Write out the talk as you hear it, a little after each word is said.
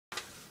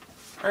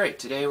Alright,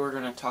 today we're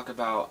going to talk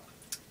about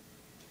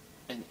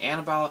an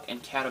anabolic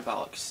and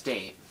catabolic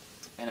state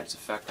and its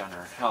effect on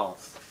our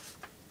health.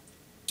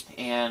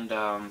 And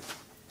I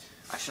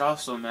should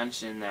also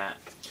mention that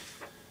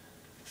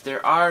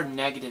there are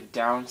negative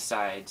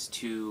downsides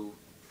to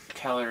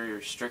calorie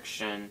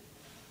restriction,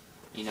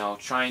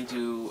 trying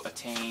to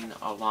attain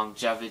a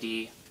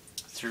longevity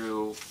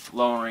through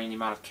lowering the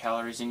amount of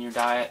calories in your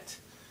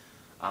diet,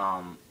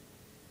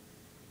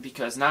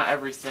 because not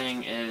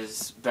everything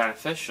is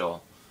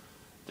beneficial.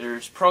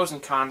 There's pros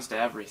and cons to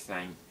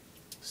everything.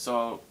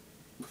 So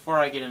before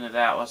I get into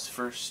that, let's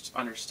first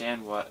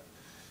understand what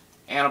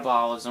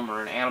anabolism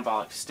or an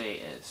anabolic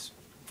state is.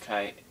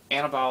 Okay,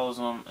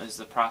 anabolism is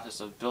the process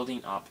of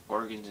building up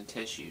organs and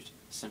tissues,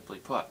 simply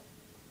put.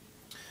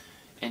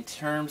 In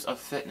terms of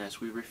fitness,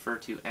 we refer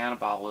to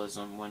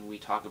anabolism when we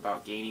talk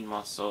about gaining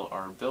muscle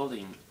or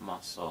building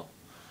muscle.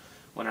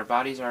 When our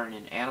bodies are in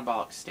an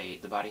anabolic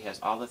state, the body has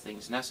all the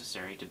things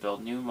necessary to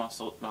build new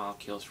muscle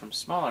molecules from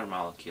smaller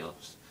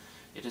molecules.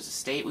 It is a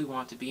state we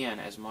want to be in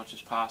as much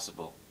as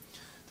possible.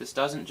 This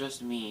doesn't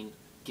just mean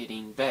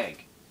getting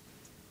big.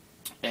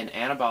 An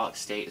anabolic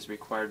state is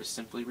required to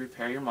simply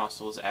repair your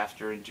muscles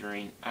after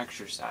enduring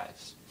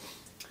exercise.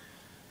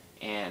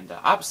 And the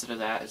opposite of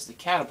that is the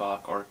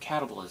catabolic or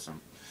catabolism.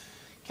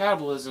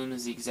 Catabolism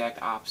is the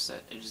exact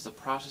opposite. It is the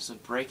process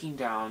of breaking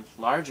down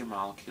larger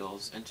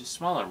molecules into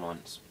smaller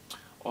ones,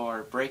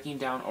 or breaking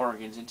down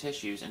organs and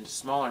tissues into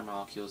smaller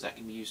molecules that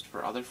can be used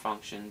for other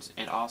functions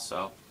and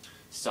also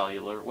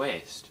cellular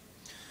waste.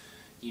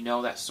 You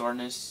know that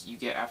soreness you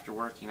get after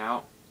working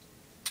out?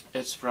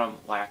 It's from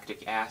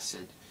lactic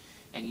acid.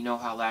 And you know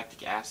how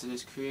lactic acid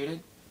is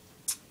created?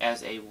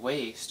 As a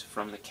waste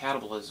from the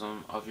catabolism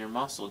of your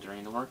muscle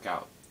during the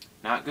workout.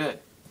 Not good.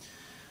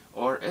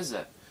 Or is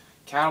it?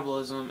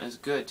 Catabolism is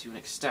good to an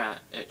extent.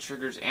 It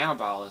triggers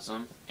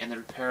anabolism and the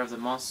repair of the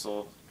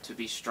muscle to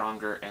be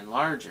stronger and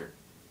larger.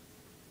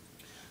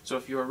 So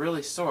if you are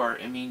really sore,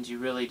 it means you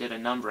really did a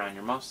number on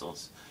your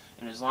muscles.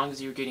 And as long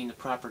as you're getting the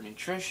proper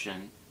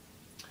nutrition,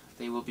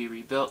 they will be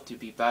rebuilt to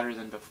be better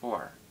than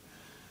before.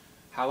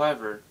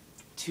 However,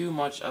 too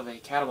much of a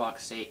catabolic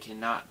state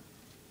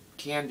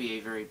can be a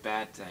very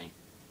bad thing.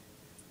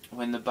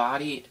 When the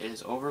body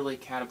is overly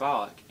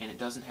catabolic and it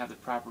doesn't have the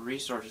proper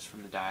resources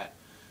from the diet,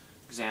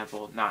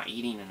 example, not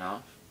eating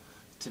enough,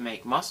 to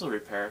make muscle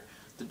repair,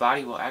 the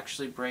body will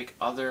actually break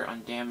other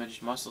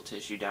undamaged muscle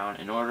tissue down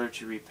in order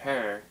to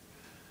repair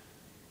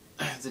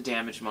the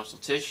damaged muscle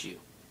tissue.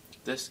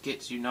 This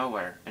gets you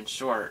nowhere. In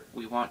short,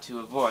 we want to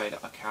avoid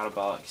a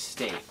catabolic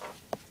state.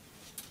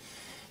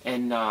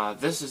 And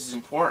this is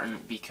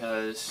important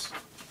because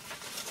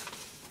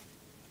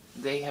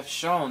they have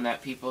shown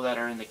that people that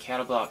are in the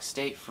catabolic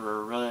state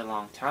for a really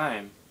long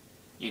time,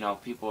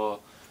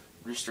 people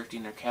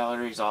restricting their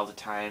calories all the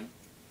time,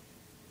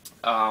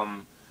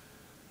 have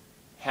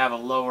a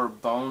lower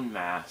bone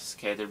mass.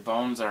 Okay, their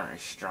bones aren't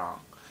as strong.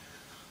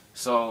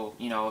 So,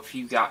 if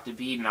you got to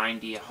be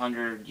 90,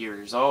 100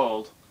 years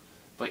old,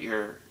 but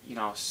you're,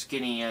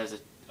 skinny as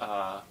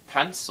a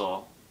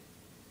pencil,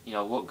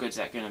 what good's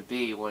that going to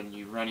be when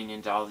you're running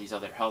into all these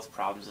other health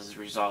problems as a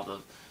result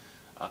of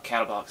a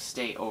catabolic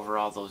state over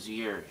all those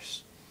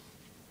years?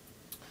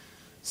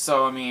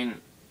 So,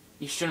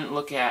 you shouldn't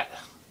look at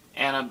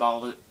an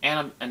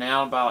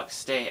anabolic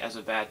state as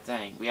a bad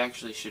thing. We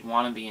actually should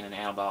want to be in an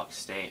anabolic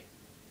state.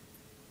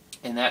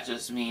 And that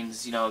just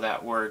means,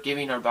 that we're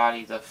giving our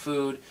body the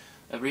food,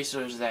 the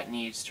resources that it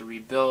needs to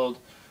rebuild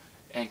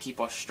and keep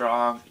us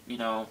strong,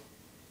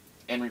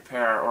 and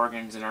repair our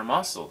organs and our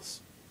muscles.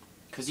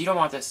 Because you don't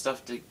want that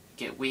stuff to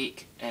get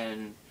weak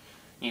and,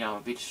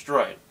 be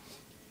destroyed.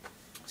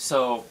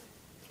 So,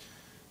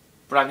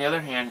 but on the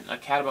other hand, a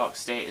catabolic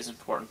state is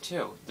important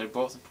too. They're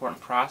both important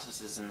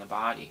processes in the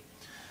body.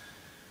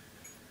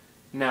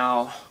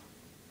 Now,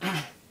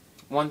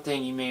 one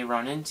thing you may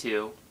run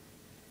into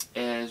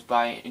is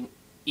by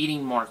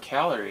eating more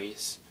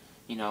calories,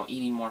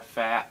 eating more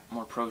fat,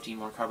 more protein,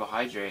 more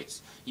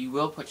carbohydrates, you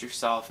will push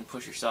yourself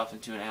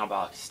into an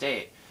anabolic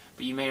state.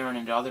 But you may run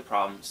into other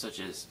problems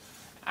such as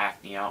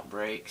acne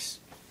outbreaks.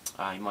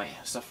 You might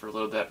suffer a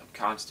little bit of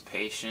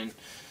constipation.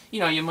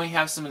 You might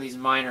have some of these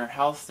minor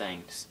health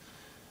things.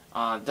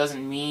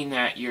 Doesn't mean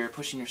that you're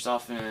pushing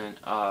yourself in an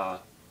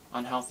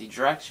unhealthy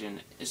direction.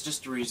 It's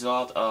just a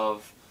result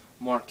of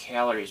more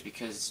calories,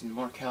 because the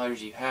more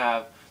calories you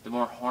have, the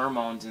more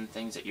hormones and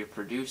things that you're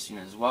producing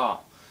as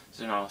well.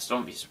 So, so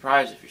don't be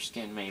surprised if your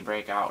skin may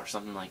break out or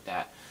something like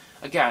that.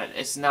 Again,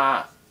 it's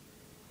not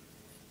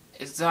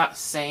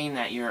saying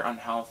that you're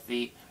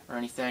unhealthy or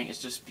anything.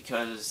 It's just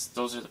because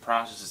those are the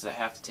processes that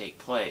have to take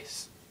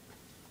place.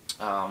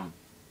 So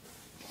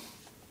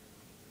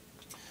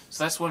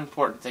that's one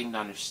important thing to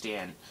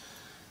understand.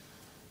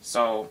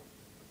 So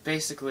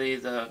basically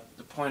the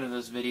point of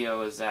this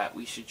video is that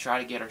we should try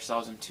to get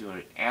ourselves into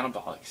an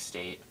anabolic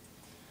state,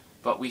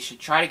 but we should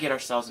try to get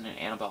ourselves in an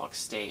anabolic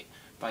state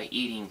by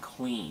eating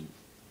clean.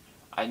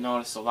 I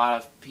notice a lot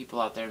of people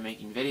out there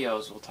making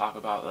videos will talk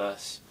about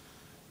this,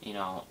 and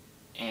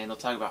they'll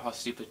talk about how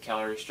stupid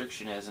calorie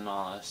restriction is and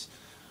all this.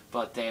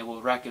 but they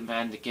will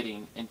recommend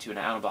getting into an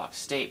anabolic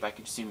state by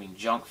consuming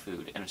junk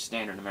food in a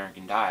standard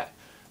American diet,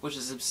 which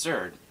is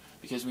absurd,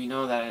 because we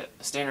know that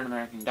a standard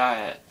American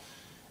diet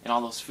and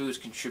all those foods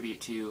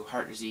contribute to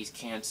heart disease,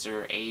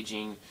 cancer,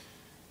 aging,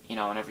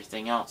 and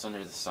everything else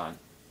under the sun.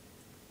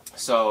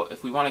 So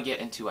if we want to get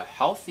into a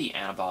healthy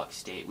anabolic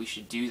state, we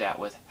should do that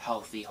with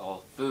healthy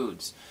whole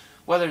foods,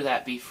 whether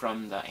that be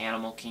from the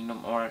animal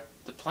kingdom or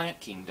the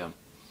plant kingdom.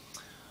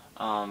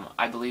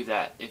 I believe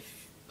that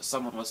if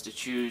someone was to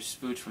choose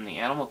foods from the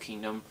animal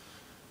kingdom,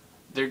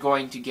 they're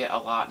going to get a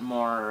lot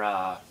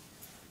more,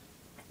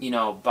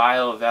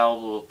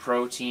 bioavailable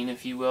protein,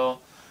 if you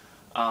will.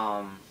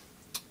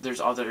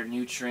 There's other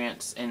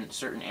nutrients in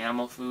certain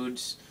animal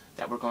foods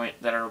that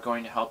are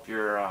going to help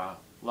your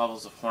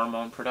levels of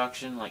hormone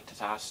production, like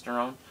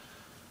testosterone,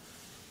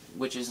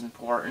 which is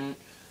important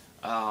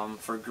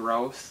for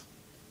growth.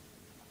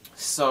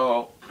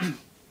 So,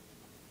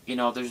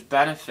 there's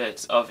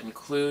benefits of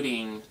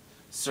including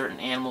certain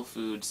animal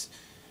foods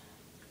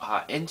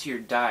into your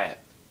diet.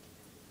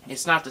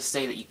 It's not to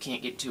say that you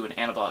can't get to an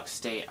anabolic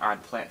state on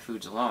plant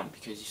foods alone,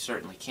 because you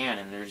certainly can,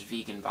 and there's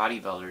vegan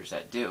bodybuilders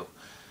that do.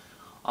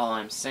 All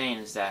I'm saying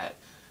is that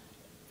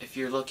if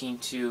you're looking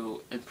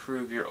to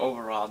improve your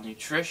overall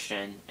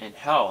nutrition and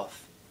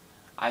health,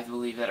 I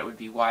believe that it would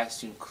be wise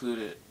to include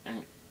it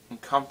and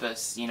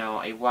encompass,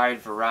 a wide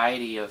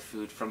variety of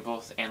food from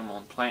both animal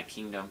and plant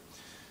kingdom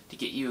to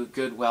get you a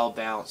good,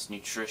 well-balanced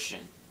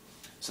nutrition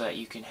so that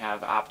you can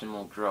have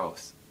optimal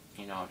growth,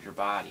 of your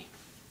body.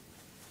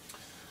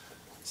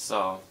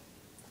 So,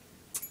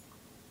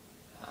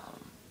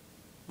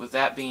 with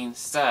that being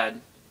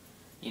said,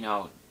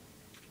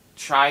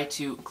 try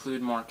to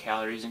include more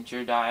calories into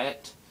your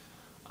diet.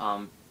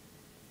 And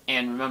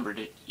remember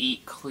to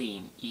eat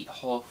clean, eat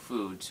whole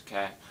foods,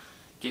 okay?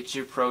 Get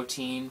your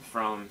protein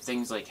from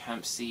things like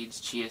hemp seeds,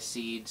 chia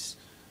seeds,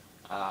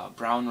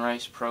 brown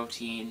rice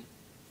protein.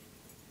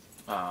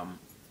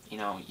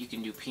 You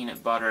can do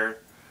peanut butter.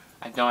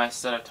 I know I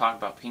talked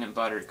about peanut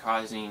butter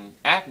causing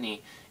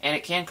acne, and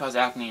it can cause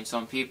acne in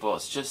some people.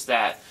 It's just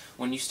that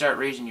when you start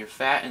raising your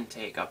fat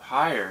intake up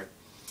higher,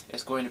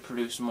 it's going to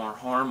produce more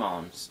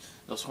hormones.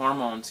 Those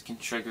hormones can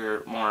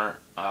trigger more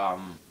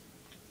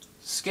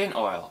skin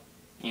oil,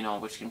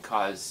 which can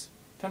cause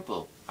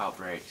pimple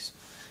outbreaks.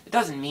 It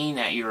doesn't mean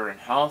that you're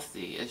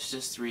unhealthy. It's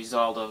just the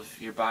result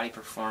of your body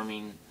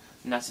performing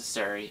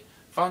necessary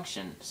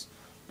functions.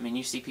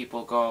 You see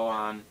people go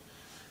on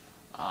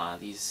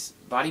these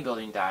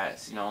bodybuilding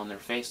diets, and their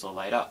face will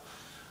light up.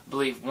 I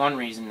believe one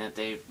reason that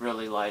they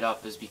really light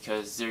up is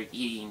because they're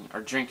eating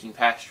or drinking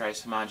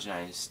pasteurized,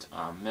 homogenized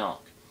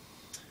milk.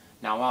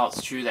 Now, while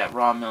it's true that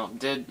raw milk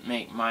did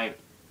make my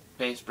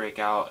face break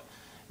out,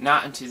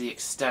 not to the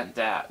extent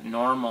that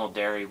normal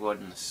dairy would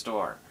in the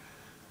store.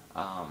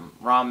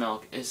 Raw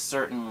milk is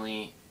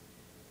certainly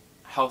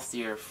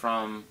healthier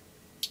from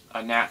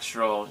a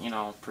natural,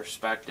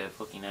 perspective,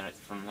 looking at it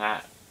from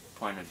that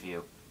point of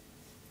view.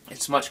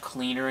 It's much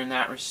cleaner in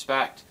that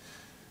respect,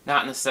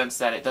 not in the sense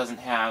that it doesn't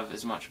have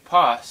as much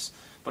pus,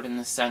 but in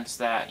the sense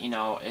that,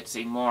 it's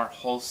a more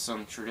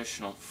wholesome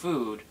traditional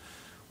food,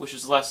 which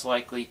is less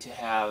likely to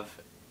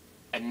have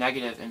a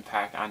negative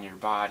impact on your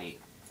body.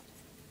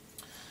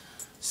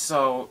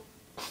 So,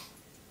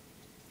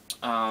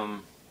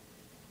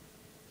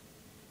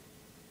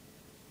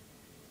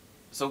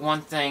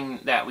 one thing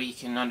that we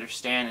can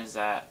understand is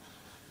that,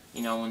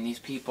 when these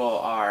people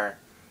are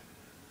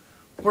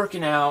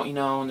working out,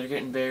 and they're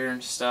getting bigger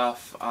and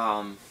stuff,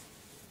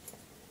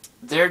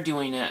 they're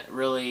doing it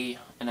really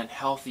in a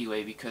healthy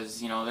way because,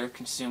 they're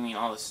consuming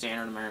all the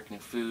standard American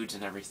foods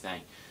and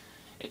everything.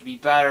 It'd be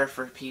better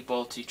for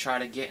people to try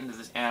to get into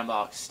this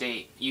anabolic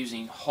state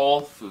using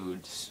whole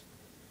foods,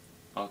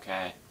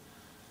 okay,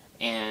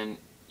 and,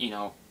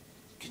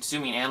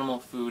 consuming animal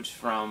foods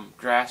from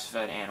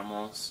grass-fed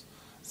animals,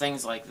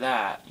 things like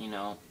that,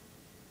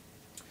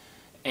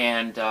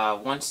 And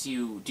once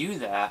you do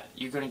that,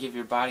 you're going to give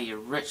your body a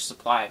rich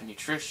supply of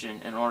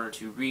nutrition in order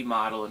to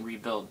remodel and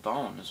rebuild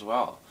bone as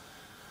well.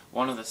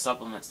 One of the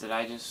supplements that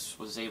I just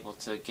was able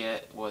to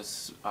get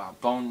was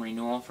Bone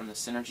Renewal from the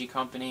Synergy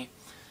Company.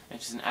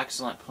 It's an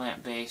excellent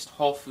plant-based,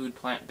 whole food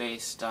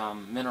plant-based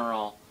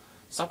mineral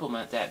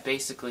supplement that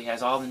basically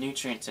has all the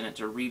nutrients in it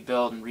to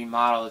rebuild and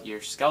remodel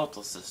your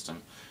skeletal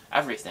system.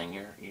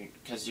 Everything.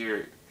 Because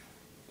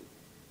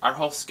our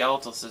whole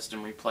skeletal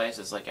system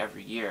replaces like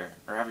every year,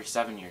 or every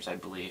 7 years, I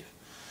believe.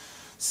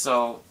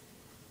 So,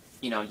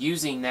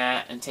 using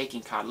that and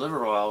taking cod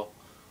liver oil,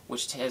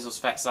 which has those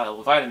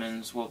fat-soluble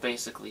vitamins, will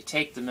basically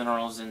take the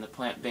minerals in the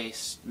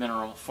plant-based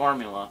mineral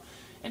formula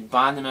and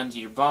bond them into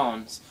your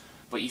bones.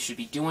 But you should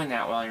be doing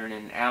that while you're in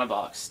an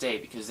anabolic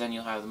state, because then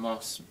you'll have the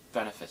most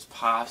benefits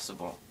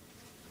possible.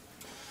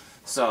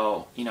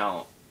 So,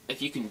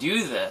 if you can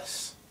do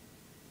this,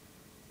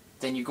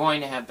 then you're going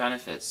to have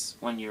benefits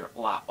when you're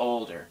a lot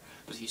older.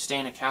 But if you stay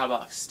in a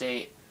catabolic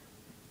state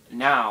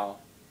now,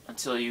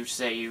 until you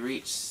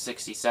reach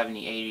 60,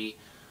 70, 80,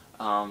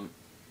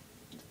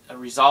 a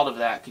result of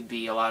that could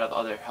be a lot of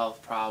other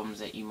health problems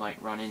that you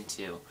might run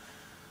into.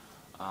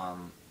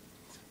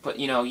 But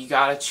you know, you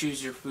gotta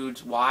choose your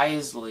foods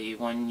wisely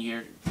when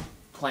you're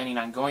planning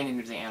on going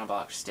into the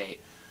anabolic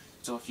state.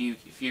 So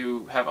if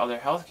you have other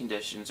health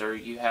conditions, or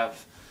you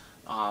have,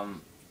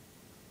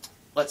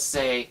 let's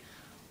say,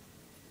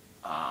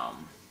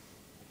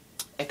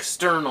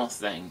 external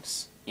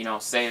things, you know,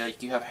 say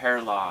like you have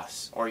hair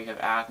loss or you have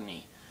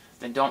acne,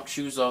 then don't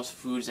choose those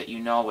foods that you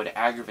know would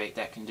aggravate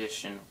that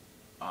condition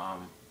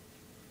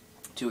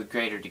to a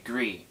greater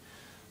degree.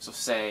 So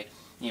say,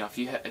 you know,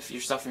 if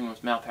you're suffering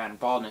with male pattern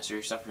baldness or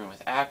you're suffering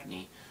with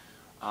acne,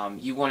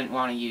 you wouldn't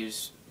want to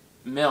use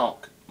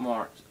milk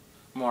more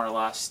or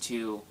less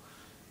to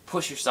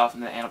push yourself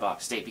into the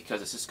anabolic state,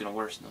 because it's just going to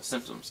worsen those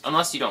symptoms.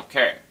 Unless you don't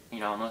care, you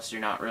know, unless you're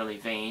not really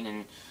vain,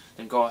 and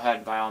then go ahead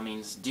and by all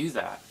means do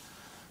that.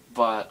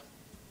 But,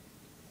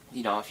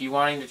 you know, if you're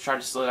wanting to try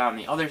to slow down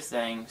the other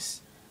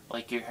things,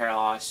 like your hair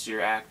loss, your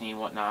acne and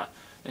whatnot,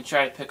 then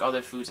try to pick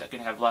other foods that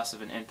can have less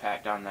of an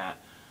impact on that,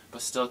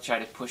 but still try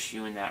to push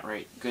you in that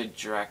good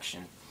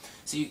direction.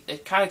 So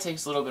it kind of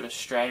takes a little bit of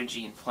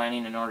strategy and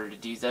planning in order to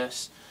do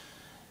this,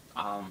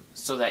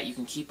 so that you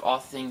can keep all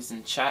things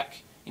in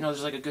check. You know,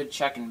 there's like a good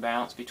check and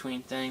balance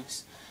between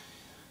things.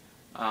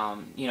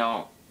 You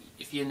know,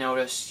 if you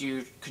notice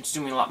you're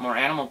consuming a lot more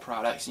animal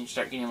products and you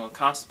start getting a little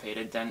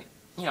constipated, then,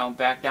 you know,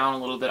 back down a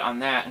little bit on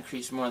that,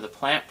 increase more of the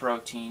plant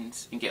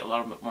proteins and get a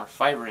little bit more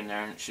fiber in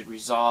there, and it should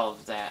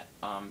resolve that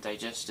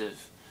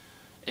digestive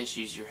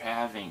issues you're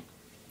having.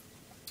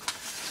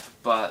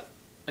 But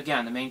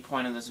again, the main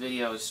point of this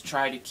video is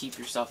try to keep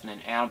yourself in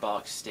an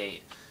anabolic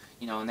state,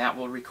 you know, and that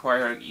will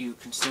require you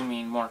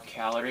consuming more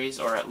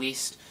calories, or at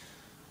least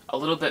a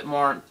little bit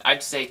more.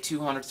 I'd say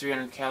 200,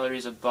 300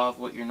 calories above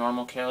what your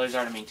normal calories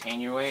are to maintain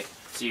your weight.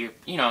 So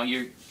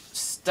you're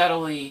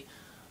steadily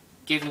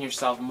giving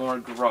yourself more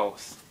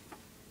growth.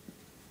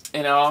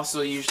 And it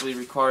also usually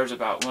requires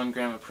about 1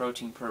 gram of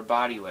protein per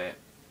body weight,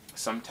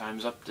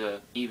 sometimes up to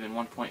even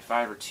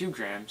 1.5 or 2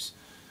 grams.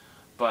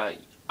 But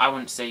I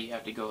wouldn't say you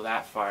have to go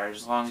that far.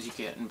 As long as you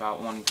get in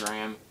about 1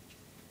 gram,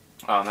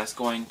 that's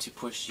going to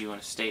push you in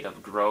a state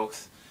of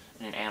growth,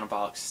 in an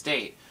anabolic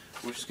state,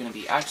 which is going to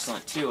be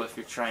excellent too if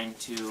you're trying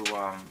to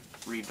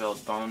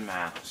rebuild bone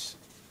mass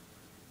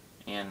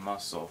and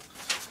muscle.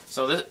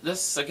 So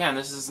this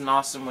is an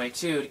awesome way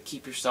too to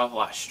keep yourself a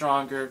lot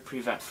stronger,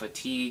 prevent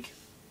fatigue.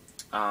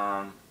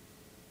 And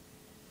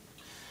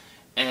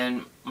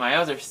my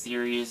other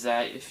theory is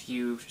that if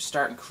you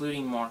start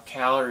including more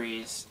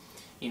calories,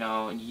 you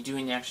know, and you're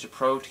doing the extra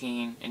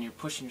protein and you're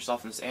pushing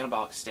yourself in this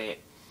anabolic state,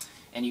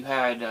 and you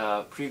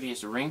had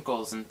previous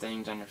wrinkles and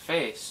things on your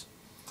face,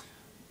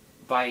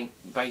 by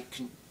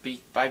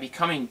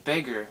becoming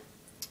bigger,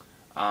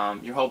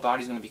 your whole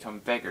body's going to become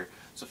bigger.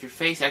 So if your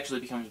face actually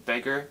becomes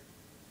bigger,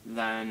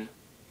 then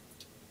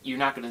you're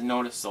not going to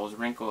notice those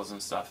wrinkles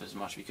and stuff as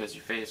much, because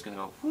your face is going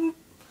to go whoop.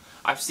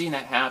 I've seen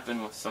that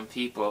happen with some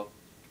people,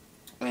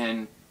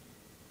 and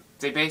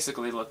they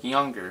basically look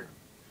younger,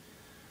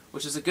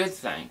 which is a good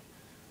thing.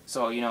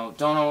 So, you know,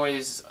 don't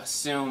always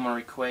assume or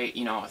equate,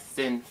 you know, a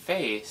thin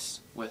face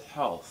with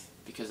health,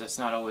 because that's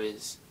not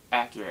always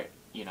accurate,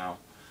 you know.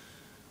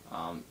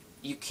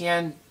 You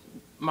can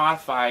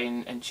modify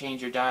and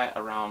change your diet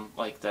around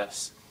like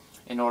this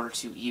in order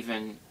to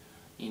even,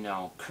 you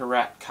know,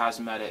 correct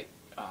cosmetic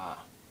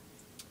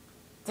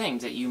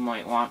things that you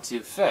might want to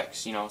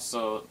fix, you know,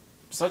 so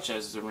such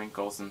as the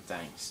wrinkles and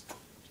things.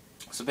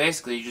 So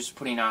basically, you're just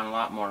putting on a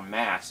lot more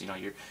mass. You know,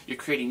 you're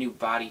creating new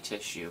body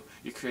tissue,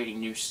 you're creating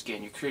new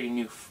skin, you're creating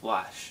new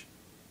flesh,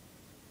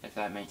 if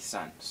that makes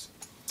sense.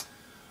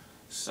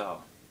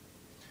 So,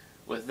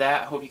 with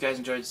that, I hope you guys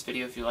enjoyed this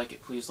video. If you like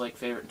it, please like,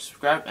 favorite, and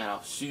subscribe, and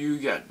I'll see you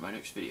again in my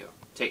next video.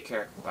 Take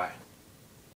care. Bye.